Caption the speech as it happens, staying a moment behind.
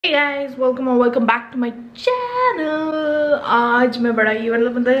Hey guys, welcome or welcome back to my channel. आज मैं बड़ा ही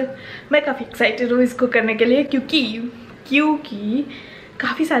मतलब मैं काफ़ी एक्साइटेड हूँ इसको करने के लिए क्योंकि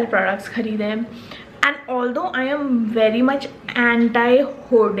काफ़ी सारे प्रोडक्ट्स खरीदे हैं and although I am very much anti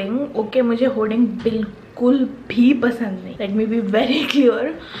hoarding. Okay, मुझे होर्डिंग बिल्कुल भी पसंद नहीं. Let me be very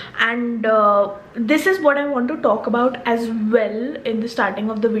clear and this is what I want to talk about as well in the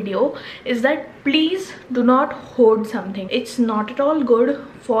starting of the video, is that please do not hoard something. It's not at all good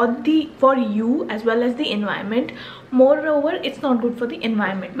for you as well as the environment. Moreover, it's not good for the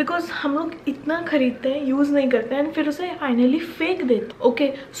environment because हम लोग इतना खरीदते हैं, use नहीं करते हैं, फिर उसे फाइनली फेंक देते.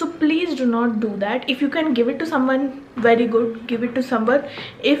 Okay, so please do not do that. If you can give it to someone, very good, give it to someone.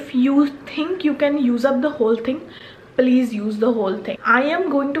 If you think you can use up the whole thing, please use the whole thing. I am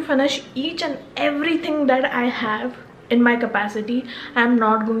going to finish each and everything that I have in my capacity. I am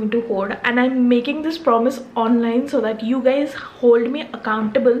not going to hoard, and I'm making this promise online so that you guys hold me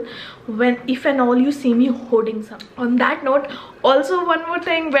accountable when if and all you see me hoarding some. On that note, also one more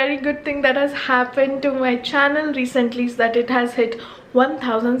thing, very good thing that has happened to my channel recently is that it has hit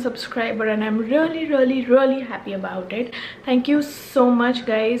 1000 subscriber and I'm really happy about it. Thank you so much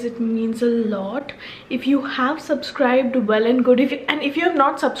guys, it means a lot. If you have subscribed, well and good. If you have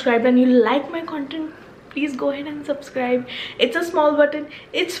not subscribed and you like my content, please go ahead and subscribe. It's a small button,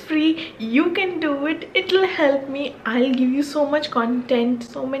 it's free, you can do it, it'll help me. I'll give you so much content,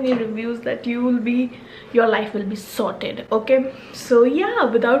 so many reviews that your life will be sorted. Okay, so yeah,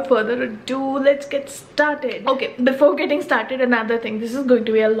 without further ado, let's get started. Okay, before getting started, another thing, this is going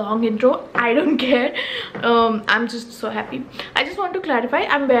to be a long intro, I don't care. I'm just so happy. I just want to clarify,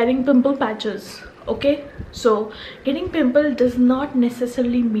 I'm wearing pimple patches. Okay, so getting pimple does not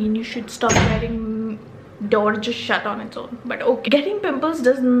necessarily mean you should stop wearing door just shut on its own. But okay, getting pimples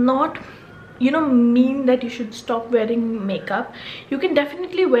does not mean that you should stop wearing makeup. You can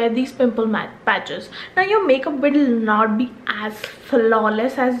definitely wear these pimple patches. Now your makeup will not be as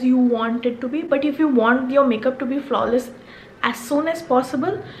flawless as you want it to be, but if you want your makeup to be flawless as soon as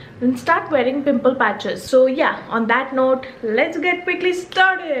possible, then start wearing pimple patches. So yeah, on that note, let's get quickly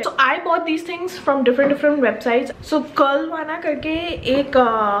started. So I bought these things from different websites. So vana करके एक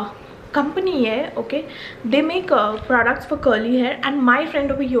company hai. Okay, they make products for curly hair, and my friend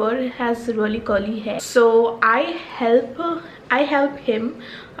over here has really curly hair, so I help him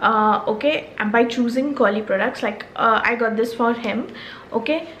okay, and by choosing curly products. Like I got this for him.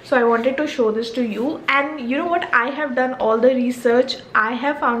 Okay, so I wanted to show this to you, and you know what, I have done all the research, I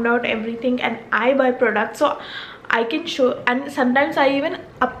have found out everything, and I buy products so I can show, and sometimes I even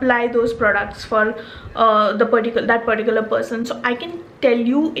apply those products for that particular person, so I can tell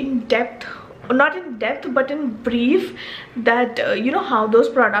you in depth, not in depth but in brief, that how those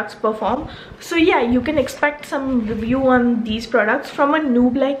products perform. So yeah, you can expect some review on these products from a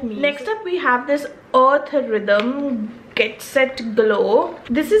noob like me. Next up, we have this Earth Rhythm Get Set Glow.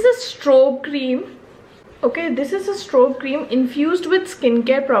 This is a strobe cream. Okay, this is a strobe cream infused with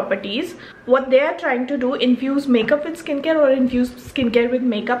skincare properties. What they are trying to do, infuse makeup with skincare or infuse skincare with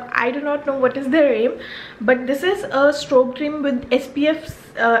makeup, I do not know what is their aim, but this is a strobe cream with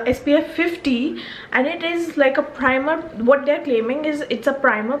SPF 50, and it is like a primer. What they're claiming is it's a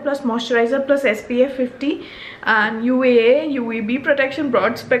primer plus moisturizer plus SPF 50 and UVA, UVB protection,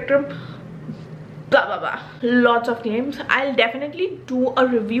 broad spectrum, blah blah blah, lots of claims. I'll definitely do a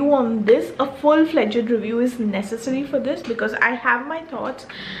review on this. A full-fledged review is necessary for this because I have my thoughts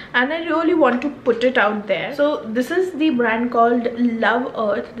and I really want to put it out there. So this is the brand called Love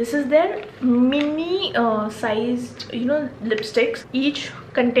Earth. This is their mini sized lipsticks. Each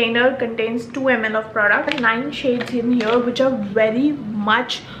container contains 2 ml of product, 9 shades in here, which are very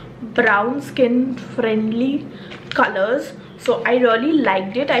much brown skin friendly colors. So I really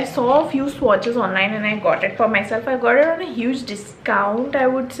liked it. I saw a few swatches online and I got it for myself. I got it on a huge discount, I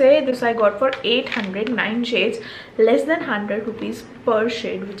would say. This I got for 809 shades, less than 100 rupees per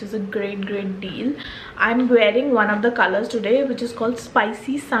shade, which is a great deal. I'm wearing one of the colors today, which is called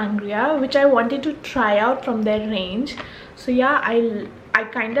Spicy Sangria, which I wanted to try out from their range. So yeah, I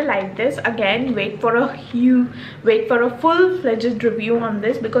kind of like this. Again, wait for a full-fledged review on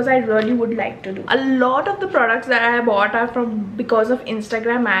this because I really would like to do. A lot of the products that I bought are because of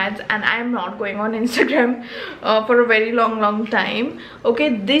Instagram ads, and I am not going on Instagram for a very long time.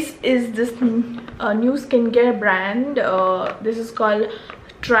 Okay, this is this new skincare brand. This is called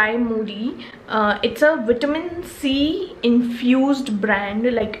Try Moody. It's a vitamin C infused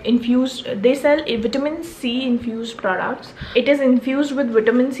brand, like infused. They sell vitamin C infused products. It is infused with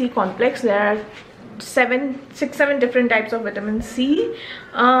vitamin C complex. 7 different types of vitamin C,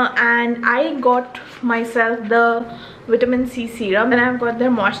 and I got myself the vitamin C serum. Then I've got their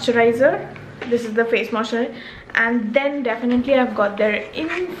moisturizer. This is the face moisturizer, and then definitely I've got their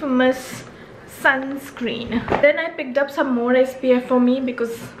infamous sunscreen. Then I picked up some more SPF for me,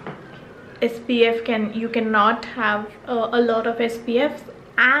 because you cannot have a lot of SPF,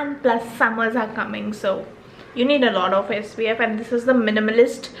 and plus summers are coming, so you need a lot of SPF. And this is the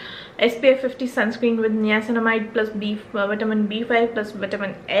minimalist SPF 50 sunscreen with niacinamide plus vitamin B5 plus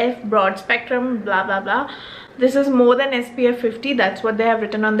vitamin F, broad spectrum, blah blah blah. This is more than SPF 50. That's what they have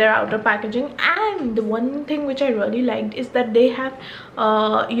written on their outer packaging. And the one thing which I really liked is that they have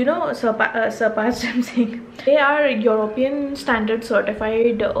surpassed I'm saying, they are European standard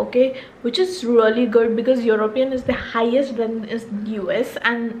certified, okay, which is really good, because European is the highest, then is US,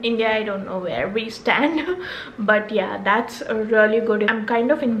 and India I don't know where we stand. But yeah, that's really good. I'm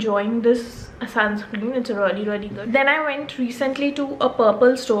kind of enjoying this sunscreen. It's really good. Then I went recently to a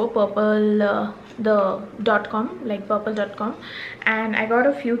Purple store, purple.com, and I got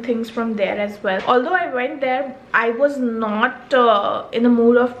a few things from there as well. Although I went there, I was not in the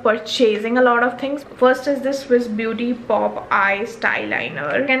mood of purchasing a lot of things. First is this Swiss Beauty Pop Eye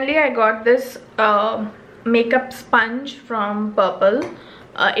Styliner. Secondly, I got this makeup sponge from Purple.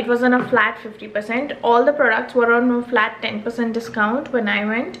 It was on a flat 50%. All the products were on a flat 10% discount when I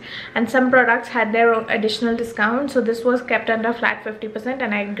went, and some products had their own additional discount, so this was kept under flat 50%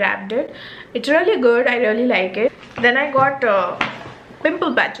 and I grabbed it. It's really good. I really like it. Then I got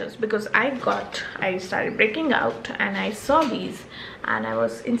pimple patches, because I started breaking out and I saw these and I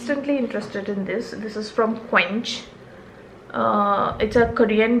was instantly interested in this. This is from Quench. It's a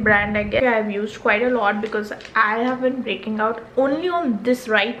Korean brand, I guess. I've used quite a lot because I have been breaking out only on this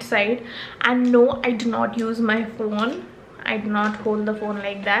right side, and no, I do not use my phone. I do not hold the phone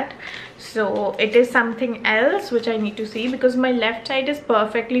like that, so it is something else which I need to see, because my left side is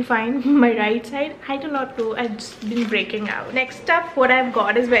perfectly fine. My right side, I do not know, I've just been breaking out. Next up, what I've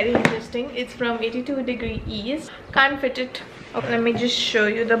got is very interesting. It's from 82 Degree East. Can't fit it. Okay, let me just show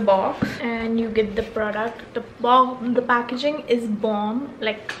you the box, and you get the product. The packaging is bomb.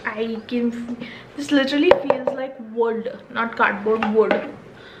 Like, this literally feels like wood, not cardboard, wood.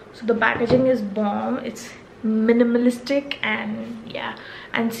 So the packaging is bomb. It's minimalistic, and yeah,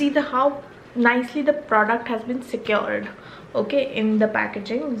 and see how nicely the product has been secured, okay, in the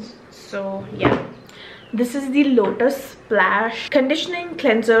packaging. So yeah, this is the Lotus Splash Conditioning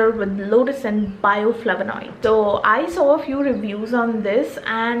Cleanser with lotus and bioflavonoid. So I saw a few reviews on this,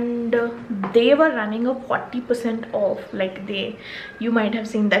 and they were running a 40% off. Like, you might have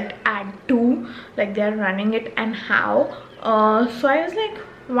seen that ad too, like they are running it, and how so I was like,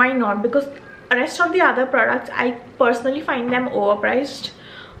 why not? Because rest of the other products, I personally find them overpriced,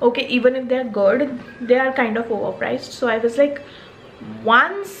 okay. Even if they're good, they are kind of overpriced. So I was like,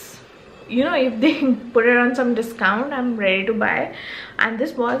 once, you know, if they put it on some discount, I'm ready to buy. And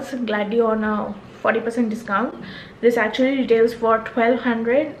this was gladly on a 40% discount. This actually retails for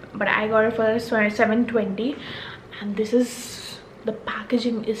 1200, but I got it for 720. And this is, the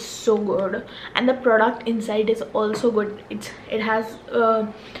packaging is so good, and the product inside is also good. It has a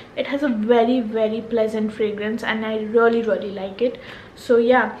very pleasant fragrance, and I really like it. So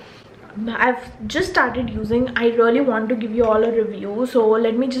yeah, I've just started using. I really want to give you all a review, so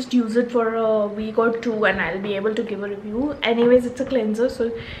let me just use it for a week or two and I'll be able to give a review. Anyways, it's a cleanser,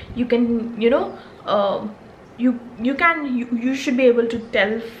 so you can, you know, you should be able to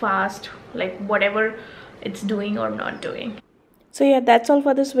tell fast, like, whatever it's doing or not doing. So yeah, that's all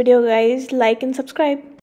for this video, guys. Like and subscribe.